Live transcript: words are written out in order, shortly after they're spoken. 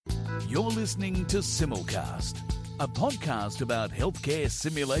You're listening to Simulcast, a podcast about healthcare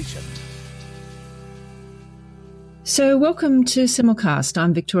simulation. So welcome to Simulcast.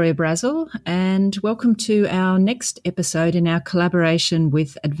 I'm Victoria Brazel, and welcome to our next episode in our collaboration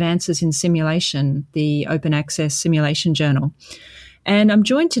with Advances in Simulation, the Open Access Simulation Journal. And I'm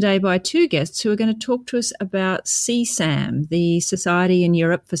joined today by two guests who are going to talk to us about CSAM, the Society in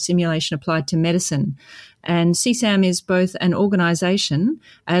Europe for Simulation Applied to Medicine. And CSAM is both an organisation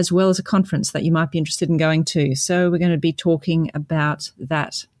as well as a conference that you might be interested in going to. So we're going to be talking about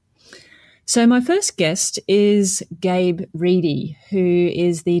that. So my first guest is Gabe Reedy, who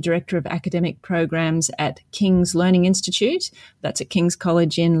is the Director of Academic Programs at King's Learning Institute. That's at King's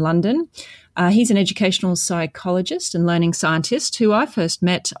College in London. He's an educational psychologist and learning scientist who I first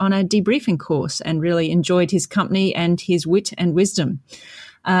met on a debriefing course and really enjoyed his company and his wit and wisdom.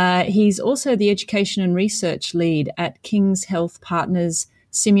 He's also the Education and Research Lead at King's Health Partners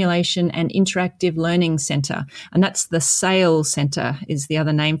Simulation and Interactive Learning Centre. And that's the SAIL Centre is the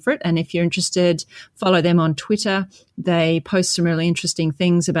other name for it. And if you're interested, follow them on Twitter. They post some really interesting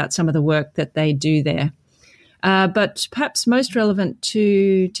things about some of the work that they do there. But perhaps most relevant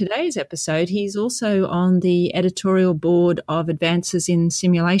to today's episode, he's also on the editorial board of Advances in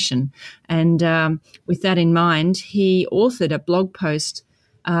Simulation. And with that in mind, he authored a blog post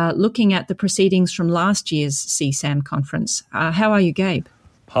looking at the proceedings from last year's CSAM conference. How are you, Gabe?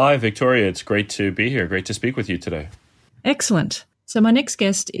 Hi, Victoria. It's great to be here. Great to speak with you today. Excellent. So my next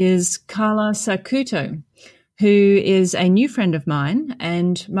guest is Carla Sacuto, who is a new friend of mine,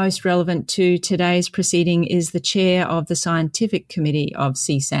 and most relevant to today's proceeding is the chair of the scientific committee of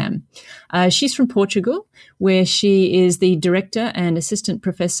CSAM. She's from Portugal, where she is the director and assistant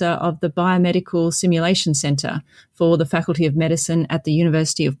professor of the Biomedical Simulation Centre for the Faculty of Medicine at the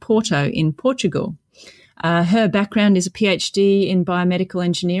University of Porto in Portugal. Her background is a PhD in biomedical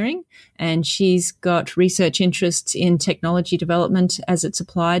engineering, and she's got research interests in technology development as it's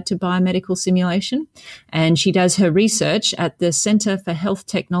applied to biomedical simulation. And she does her research at the Centre for Health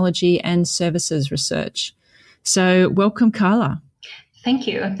Technology and Services Research. So welcome, Carla. Thank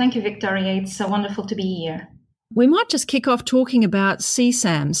you. Thank you, Victoria. It's so wonderful to be here. We might just kick off talking about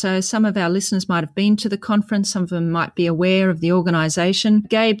CSAM. So some of our listeners might have been to the conference. Some of them might be aware of the organisation.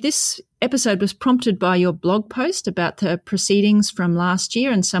 Gabe, this episode was prompted by your blog post about the proceedings from last year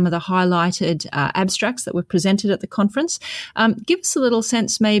and some of the highlighted abstracts that were presented at the conference. Give us a little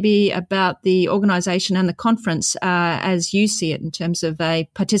sense maybe about the organisation and the conference as you see it in terms of a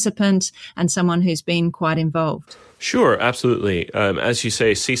participant and someone who's been quite involved. Sure, absolutely. As you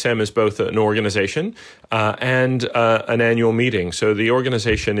say, CSAM is both an organization and an annual meeting. So the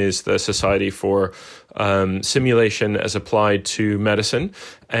organization is the Society for Simulation as Applied to Medicine,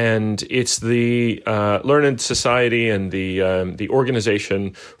 and it's the learned society and the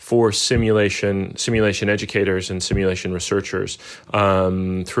organization for simulation educators and simulation researchers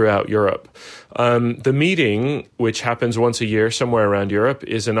throughout Europe. The meeting, which happens once a year somewhere around Europe,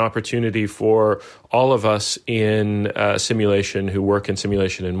 is an opportunity for all of us in simulation who work in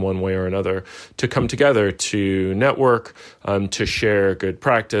simulation in one way or another to come together to network, to share good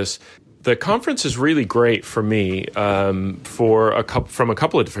practice. The conference is really great for me from a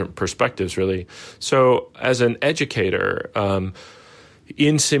couple of different perspectives, really. So as an educator,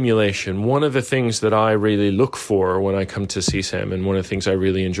 in simulation, one of the things that I really look for when I come to CSAM, and one of the things I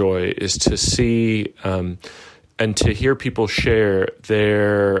really enjoy, is to see and to hear people share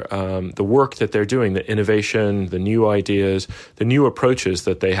their the work that they're doing, the innovation, the new ideas, the new approaches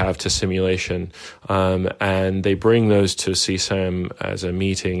that they have to simulation, and they bring those to CSAM as a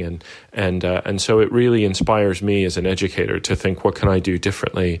meeting, and so it really inspires me as an educator to think, what can I do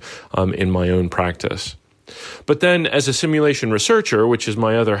differently in my own practice? But then as a simulation researcher, which is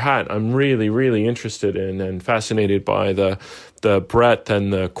my other hat, I'm really, really interested in and fascinated by the breadth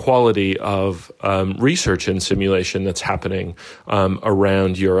and the quality of research in simulation that's happening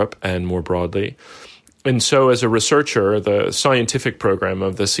around Europe and more broadly. And so as a researcher, the scientific program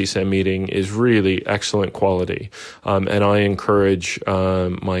of the CSAM meeting is really excellent quality. And I encourage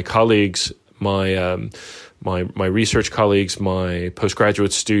my colleagues, my research colleagues, my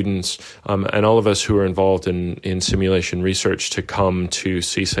postgraduate students, and all of us who are involved in simulation research to come to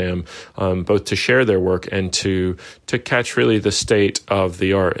CSAM, both to share their work and to catch really the state of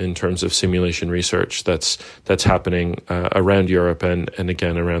the art in terms of simulation research that's happening around Europe and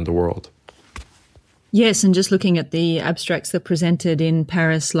again around the world. Yes, and just looking at the abstracts that presented in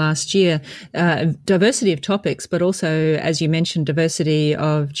Paris last year, diversity of topics, but also, as you mentioned, diversity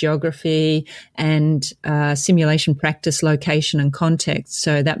of geography and simulation practice, location and context.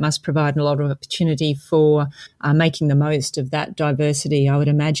 So that must provide a lot of opportunity for making the most of that diversity, I would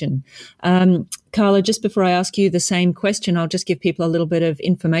imagine. Carla, just before I ask you the same question, I'll just give people a little bit of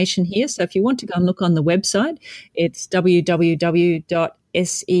information here. So if you want to go and look on the website, it's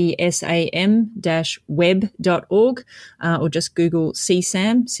www.sesam-web.org, or just Google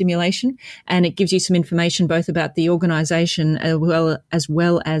CSAM simulation, and it gives you some information both about the organisation as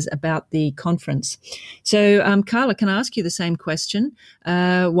well as about the conference. So, Carla, can I ask you the same question?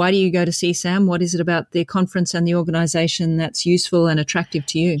 Why do you go to CSAM? What is it about the conference and the organisation that's useful and attractive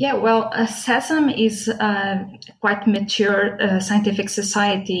to you? Yeah, well, CSAM is quite mature scientific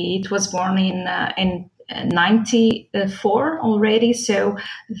society. It was born in 94 already, so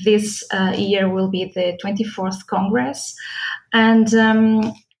this year will be the 24th Congress. And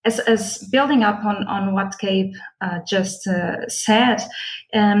as building up on what Gabe just said,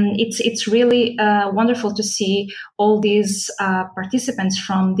 it's really wonderful to see all these participants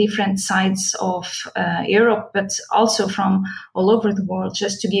from different sides of Europe, but also from all over the world.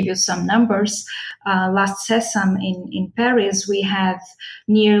 Just to give you some numbers, last CESAM in Paris, we had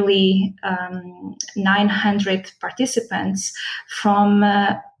nearly 900 participants from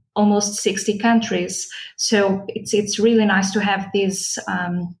almost 60 countries. So it's really nice to have these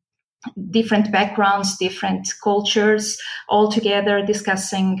different backgrounds, different cultures, all together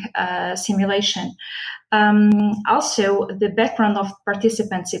discussing simulation. Also, the background of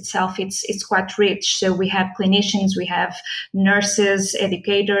participants itself, it's quite rich. So we have clinicians, we have nurses,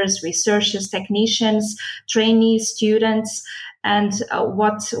 educators, researchers, technicians, trainees, students. And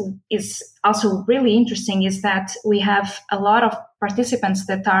what is also really interesting is that we have a lot of participants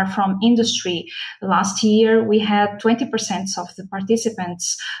that are from industry. Last year, we had 20% of the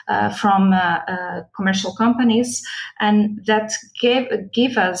participants from commercial companies, and that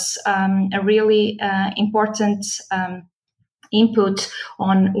gave us a really important input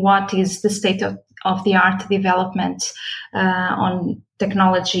on what is the state of the art development on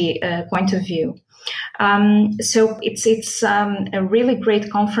technology point of view. So it's a really great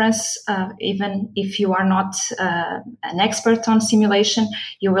conference. Even if you are not an expert on simulation,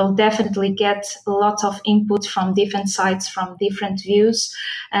 you will definitely get a lot of input from different sides, from different views,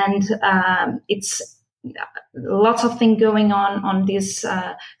 and it's lots of things going on these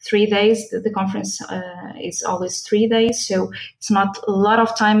 3 days. The conference is always 3 days, so it's not a lot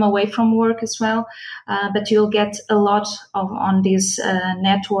of time away from work as well, but you'll get a lot on this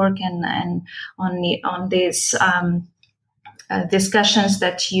network and on these discussions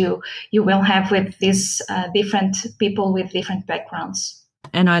that you will have with these different people with different backgrounds.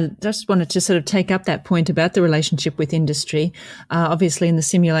 And I just wanted to sort of take up that point about the relationship with industry. Obviously, in the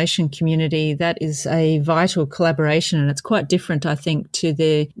simulation community, that is a vital collaboration, and it's quite different, I think, to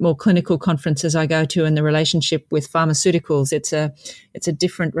the more clinical conferences I go to and the relationship with pharmaceuticals. It's a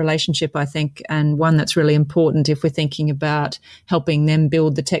different relationship, I think, and one that's really important if we're thinking about helping them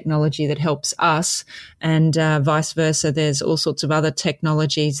build the technology that helps us, and vice versa. There's all sorts of other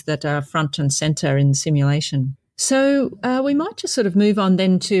technologies that are front and center in simulation. So we might just sort of move on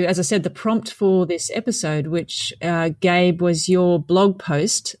then to, as I said, the prompt for this episode, which, Gabe, was your blog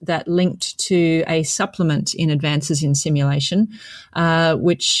post that linked to a supplement in Advances in Simulation,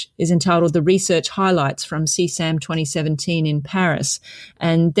 which is entitled The Research Highlights from CSAM 2017 in Paris.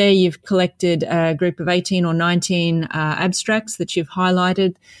 And there you've collected a group of 18 or 19 abstracts that you've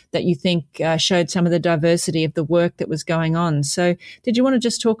highlighted that you think showed some of the diversity of the work that was going on. So did you want to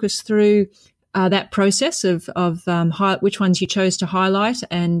just talk us through that process of which ones you chose to highlight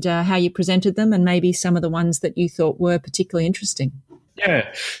and how you presented them, and maybe some of the ones that you thought were particularly interesting?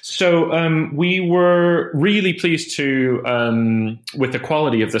 Yeah, so we were really pleased with the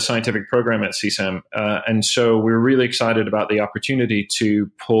quality of the scientific program at CSAM. And so we were really excited about the opportunity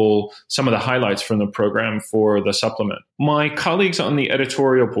to pull some of the highlights from the program for the supplement. My colleagues on the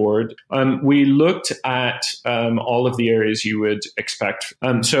editorial board, we looked at all of the areas you would expect.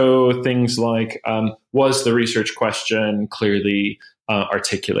 So things like, was the research question clearly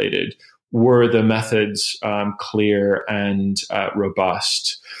articulated? Were the methods clear and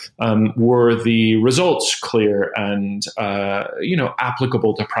robust? Were the results clear and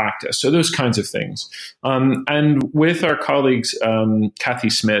applicable to practice? So those kinds of things. And with our colleagues, Kathy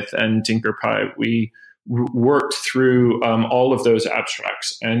Smith and Tinker Pai, we worked through all of those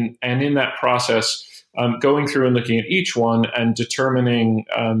abstracts, and in that process, going through and looking at each one and determining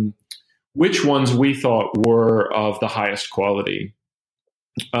which ones we thought were of the highest quality.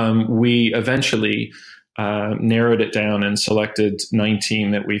 we eventually narrowed it down and selected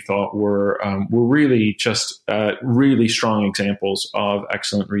 19 that we thought were really just really strong examples of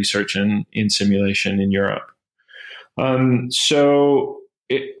excellent research in simulation in Europe.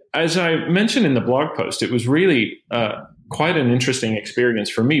 As I mentioned in the blog post, it was really quite an interesting experience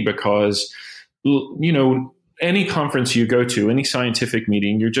for me because, any conference you go to, any scientific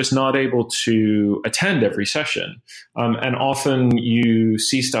meeting, you're just not able to attend every session. And often you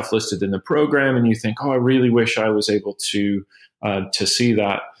see stuff listed in the program and you think, oh, I really wish I was able to see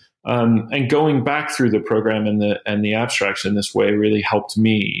that. And going back through the program and the abstracts in this way really helped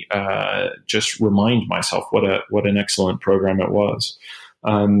me just remind myself what an excellent program it was.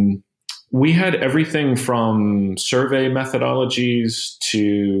 We had everything from survey methodologies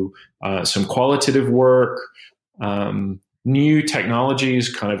to some qualitative work, new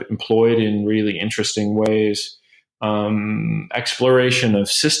technologies kind of employed in really interesting ways, exploration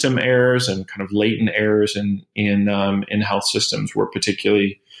of system errors and kind of latent errors in health systems were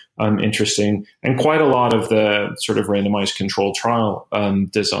particularly interesting, and quite a lot of the sort of randomized controlled trial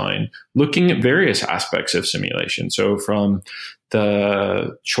design, looking at various aspects of simulation. So from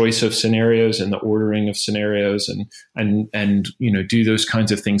the choice of scenarios and the ordering of scenarios, and do those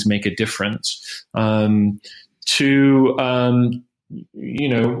kinds of things make a difference? To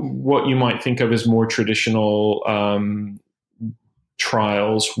what you might think of as more traditional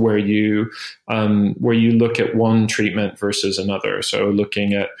trials where you look at one treatment versus another. So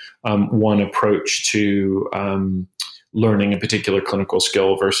looking at one approach to learning a particular clinical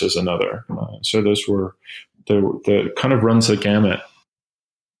skill versus another. So those were the kind of runs the gamut.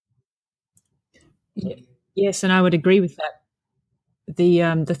 Yes, and I would agree with that.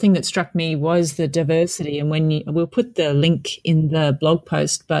 The thing that struck me was the diversity, and we'll put the link in the blog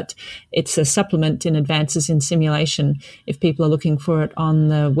post, but it's a supplement in Advances in Simulation if people are looking for it on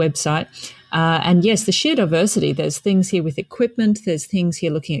the website. And yes, the sheer diversity. There's things here with equipment. There's things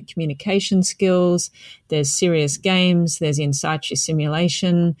here looking at communication skills. There's serious games. There's in situ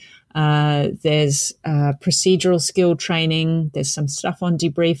simulation. There's procedural skill training. There's some stuff on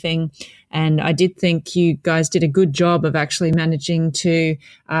debriefing. And I did think you guys did a good job of actually managing to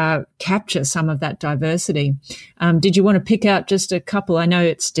capture some of that diversity. Did you want to pick out just a couple? I know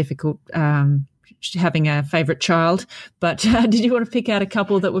it's difficult having a favourite child, but did you want to pick out a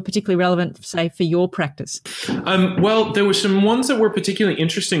couple that were particularly relevant, say, for your practice? Well, there were some ones that were particularly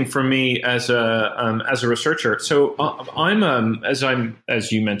interesting for me as a researcher. So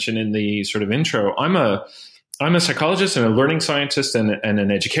as you mentioned in the sort of intro, I'm a psychologist and a learning scientist and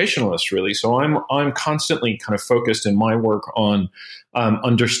an educationalist, really. So I'm constantly kind of focused in my work on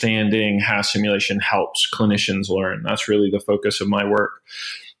understanding how simulation helps clinicians learn. That's really the focus of my work.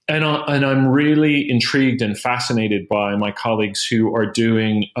 And I'm really intrigued and fascinated by my colleagues who are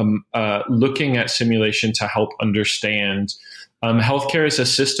doing looking at simulation to help understand healthcare as a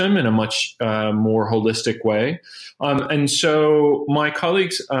system in a much more holistic way. And so my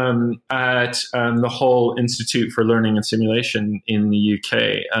colleagues at the Hull Institute for Learning and Simulation in the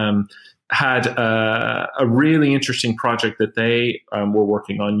UK had a really interesting project that they were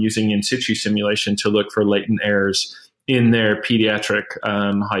working on using in situ simulation to look for latent errors in their pediatric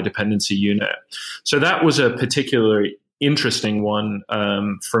high dependency unit. So that was a particularly interesting one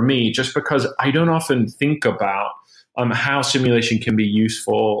for me, just because I don't often think about how simulation can be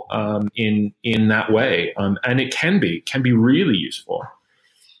useful in that way, and it can be really useful.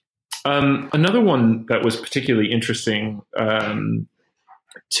 Another one that was particularly interesting to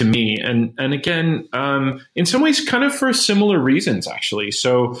me, and again, in some ways, kind of for similar reasons, actually.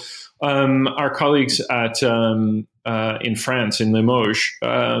 So our colleagues at in France, in Limoges,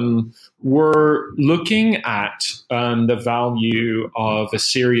 were looking at the value of a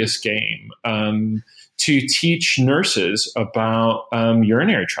serious game to teach nurses about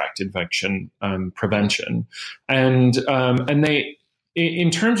urinary tract infection prevention, and they, in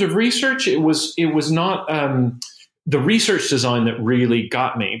terms of research, it was not the research design that really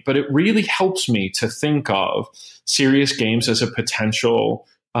got me, but it really helps me to think of serious games as a potential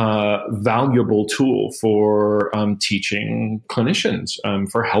valuable tool for teaching clinicians,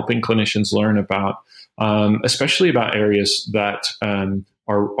 for helping clinicians learn about, especially about areas that are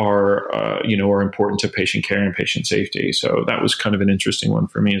important to patient care and patient safety. So that was kind of an interesting one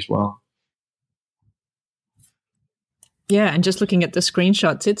for me as well. Yeah, and just looking at the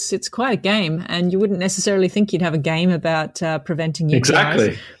screenshots, it's quite a game, and you wouldn't necessarily think you'd have a game about preventing UTIs.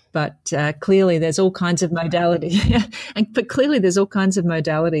 Exactly. But clearly there's all kinds of modalities. But clearly there's all kinds of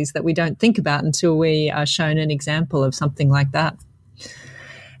modalities that we don't think about until we are shown an example of something like that.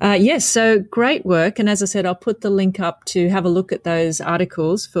 Yes, so great work. And as I said, I'll put the link up to have a look at those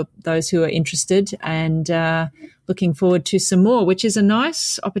articles for those who are interested, and looking forward to some more, which is a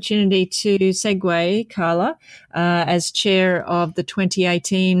nice opportunity to segue, Carla, as chair of the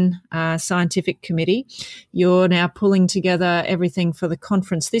 2018 Scientific Committee. You're now pulling together everything for the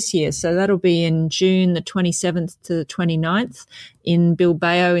conference this year. So that'll be in June the 27th to the 29th in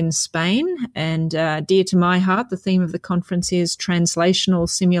Bilbao in Spain. And dear to my heart, the theme of the conference is translational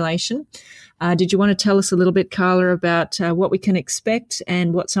simulation. Did you want to tell us a little bit, Carla, about what we can expect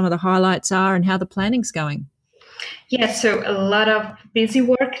and what some of the highlights are and how the planning's going? Yes, so a lot of busy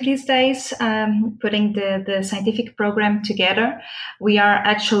work these days, putting the scientific program together. We are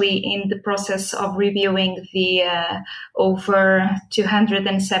actually in the process of reviewing the over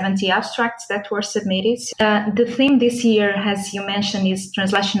 270 abstracts that were submitted. The theme this year, as you mentioned, is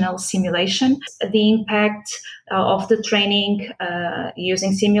translational simulation. The impact of the training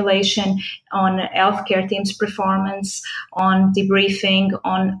using simulation on healthcare teams' performance, on debriefing,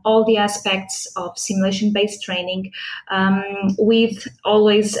 on all the aspects of simulation-based training, with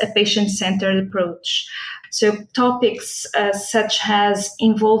always a patient-centered approach. So topics such as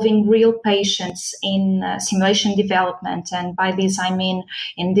involving real patients in simulation development, and by this I mean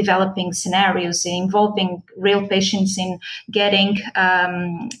in developing scenarios, involving real patients in getting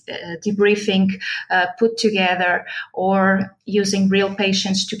debriefing put together, or using real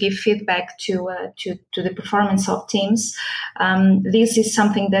patients to give feedback to the performance of teams. This is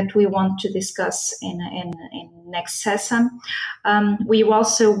something that we want to discuss in next session. We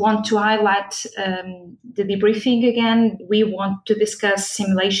also want to highlight the debriefing again. We want to discuss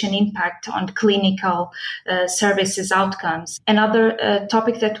simulation impact on clinical services outcomes. Another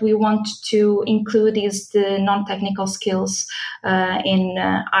topic that we want to include is the non-technical skills in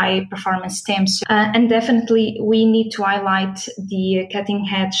high performance teams. And definitely we need to highlight the cutting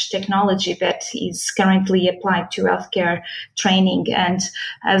edge technology that is currently applied to healthcare training. And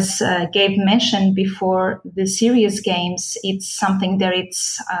as Gabe mentioned before, the serious games, it's something that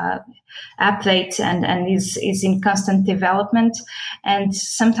it's updates and is in constant development, and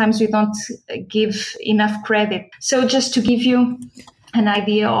sometimes we don't give enough credit. So just to give you an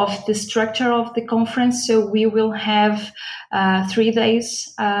idea of the structure of the conference, so we will have 3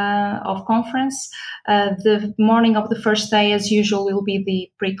 days of conference. The morning of the first day, as usual, will be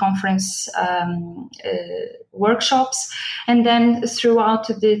the pre-conference workshops, and then throughout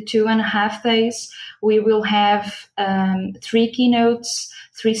the 2.5 days, we will have 3 keynotes,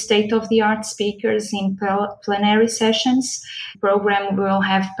 3 state-of-the-art speakers in plenary sessions. The program will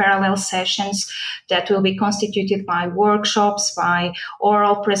have parallel sessions that will be constituted by workshops, by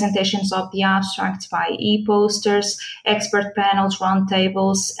oral presentations of the abstracts, by e-posters, expert panels,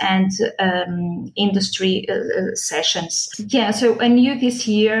 roundtables, and industry sessions. Yeah, so a new this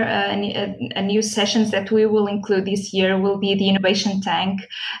year, a new sessions that we will include this year will be the innovation tank,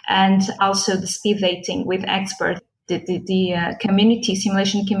 and also the speed dating with experts. The community,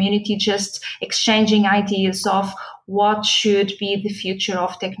 simulation community, just exchanging ideas of what should be the future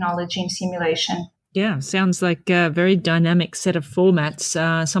of technology in simulation. Yeah, sounds like a very dynamic set of formats,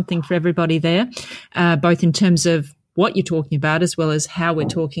 something for everybody there, both in terms of what you're talking about as well as how we're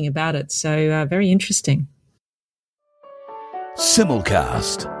talking about it. So very interesting.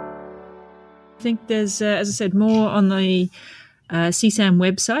 Simulcast. I think there's, as I said, more on the CSAM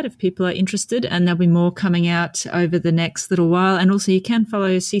website if people are interested, and there'll be more coming out over the next little while. And also you can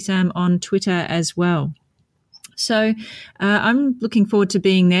follow CSAM on Twitter as well. So I'm looking forward to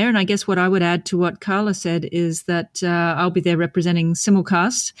being there. And I guess what I would add to what Carla said is that I'll be there representing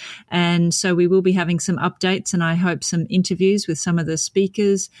Simulcast. And so we will be having some updates, and I hope some interviews with some of the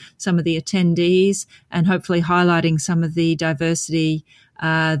speakers, some of the attendees, and hopefully highlighting some of the diversity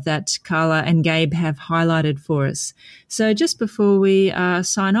that Carla and Gabe have highlighted for us. So just before we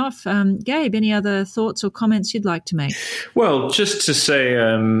sign off, Gabe, any other thoughts or comments you'd like to make? Well, just to say,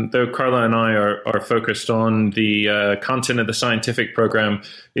 though Carla and I are focused on the content of the scientific program,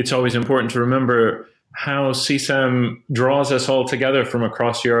 it's always important to remember how CSAM draws us all together from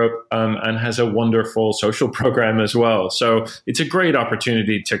across Europe and has a wonderful social program as well. So it's a great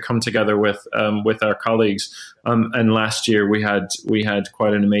opportunity to come together with our colleagues. And last year we had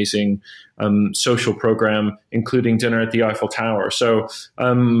quite an amazing social program, including dinner at the Eiffel Tower. So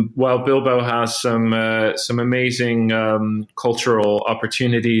while Bilbao has some amazing cultural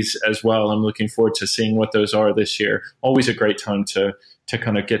opportunities as well, I'm looking forward to seeing what those are this year. Always a great time to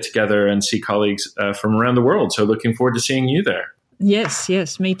kind of get together and see colleagues from around the world. So looking forward to seeing you there.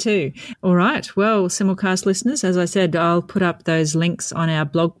 Yes, me too. All right. Well, Simulcast listeners, as I said, I'll put up those links on our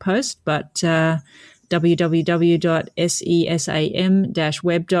blog post, but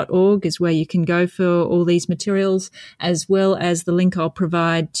www.sesam-web.org is where you can go for all these materials, as well as the link I'll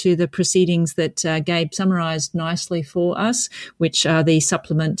provide to the proceedings that Gabe summarised nicely for us, which are the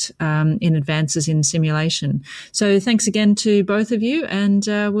supplement in Advances in Simulation. So thanks again to both of you, and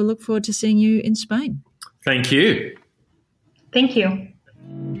we'll look forward to seeing you in Spain. Thank you. Thank you.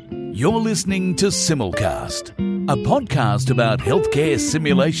 You're listening to Simulcast, a podcast about healthcare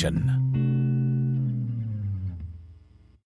simulation.